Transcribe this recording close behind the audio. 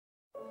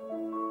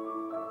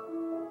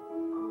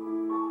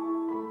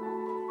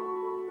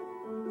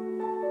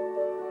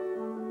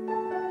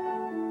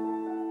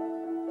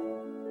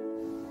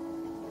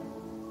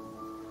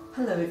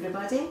Hello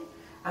everybody,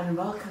 and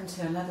welcome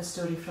to another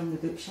story from the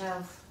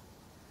bookshelf.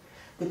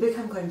 The book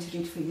I'm going to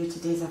read for you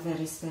today is a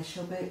very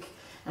special book,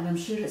 and I'm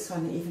sure it's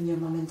one that even your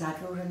mum and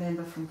dad will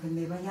remember from when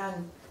they were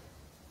young.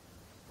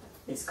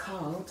 It's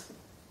called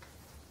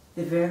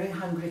The Very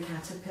Hungry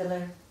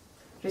Caterpillar,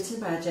 written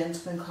by a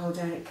gentleman called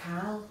Eric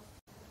Carle.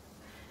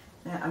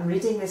 Now, I'm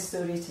reading this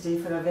story today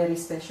for a very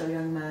special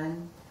young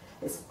man.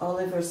 It's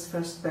Oliver's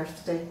first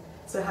birthday.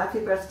 So happy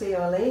birthday,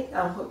 Ollie.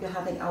 I hope you're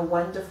having a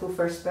wonderful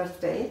first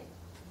birthday.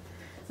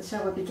 So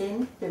shall we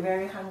begin? The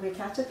Very Hungry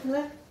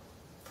Caterpillar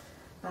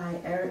by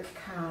Eric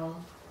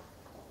Carle.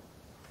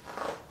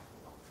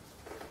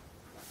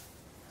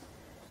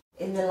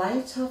 In the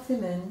light of the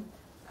moon,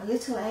 a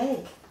little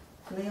egg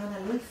lay on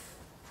a leaf.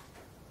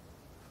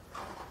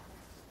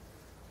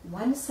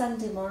 One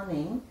Sunday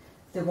morning,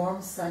 the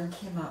warm sun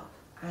came up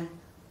and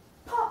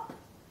pop!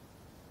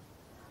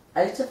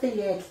 Out of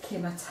the egg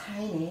came a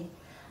tiny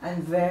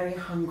and very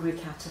hungry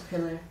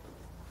caterpillar.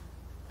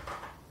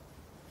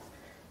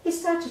 He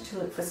started to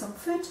look for some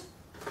food.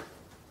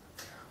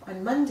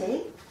 On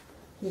Monday,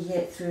 he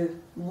ate through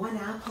one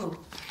apple,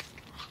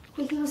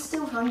 but he was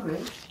still hungry.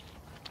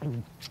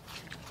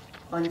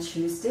 On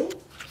Tuesday,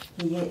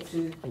 he ate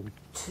through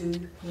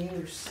 2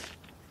 pears,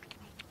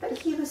 but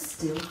he was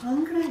still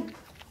hungry.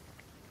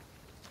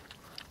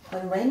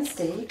 On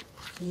Wednesday,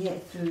 he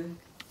ate through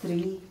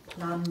 3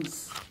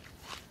 plums,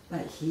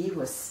 but he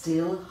was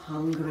still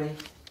hungry.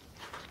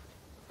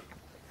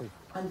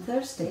 On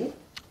Thursday,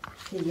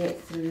 he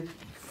ate through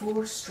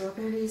 4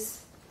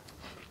 strawberries,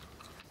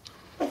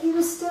 but he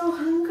was still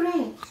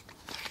hungry.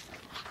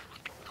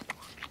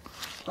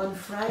 On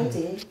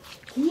Friday,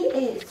 he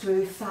ate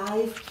through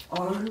 5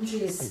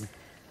 oranges,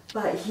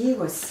 but he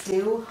was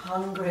still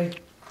hungry.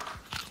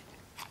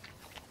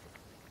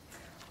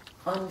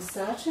 On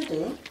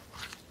Saturday,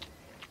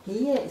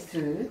 he ate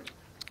through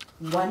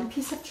 1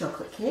 piece of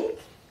chocolate cake,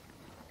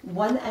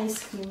 1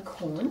 ice cream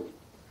cone,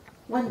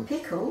 1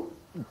 pickle,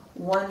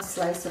 1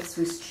 slice of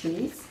Swiss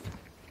cheese,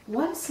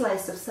 1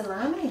 slice of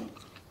salami,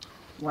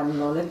 1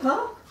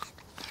 lollipop,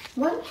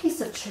 1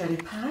 piece of cherry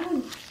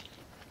pie,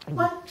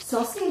 1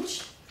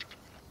 sausage,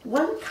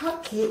 1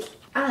 cupcake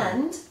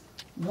and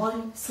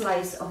 1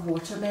 slice of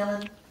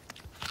watermelon.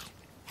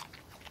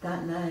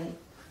 That night,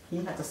 he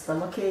had a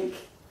stomachache.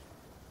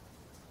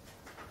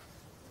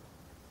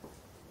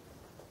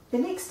 The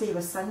next day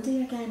was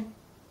Sunday again.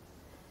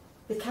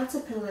 The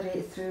caterpillar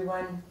ate through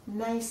 1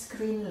 nice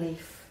green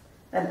leaf,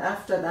 and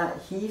after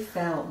that he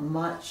felt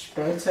much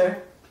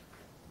better.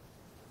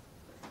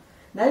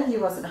 Now he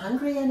wasn't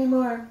hungry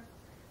anymore,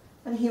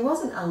 and he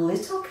wasn't a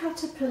little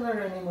caterpillar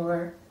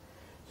anymore.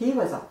 He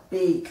was a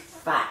big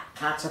fat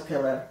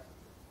caterpillar.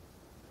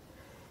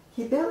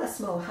 He built a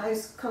small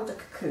house called a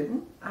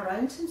cocoon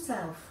around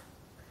himself.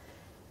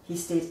 He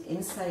stayed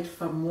inside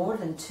for more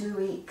than 2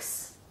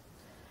 weeks.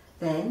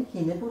 Then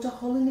he nibbled a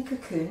hole in the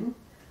cocoon,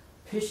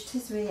 pushed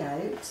his way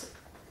out,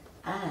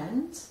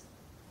 and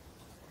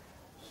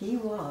he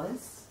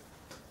was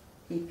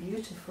a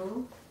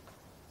beautiful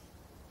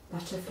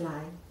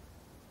butterfly.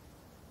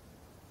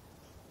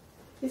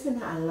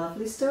 Isn't that a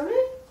lovely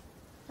story?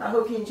 I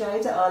hope you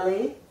enjoyed it,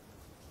 Ollie.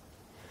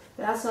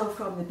 That's all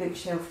from the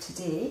bookshelf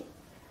today.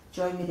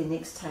 Join me the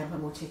next time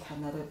when we'll take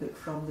another book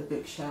from the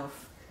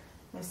bookshelf.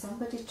 Now,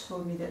 somebody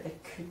told me that there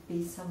could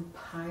be some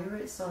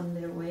pirates on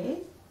their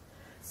way,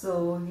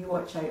 so you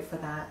watch out for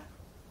that.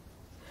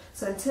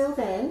 So until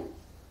then,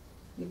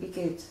 you be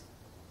good.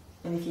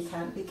 And if you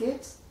can't be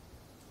good,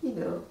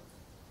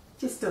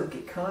 just don't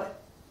get caught.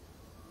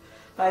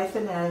 Bye for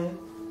now.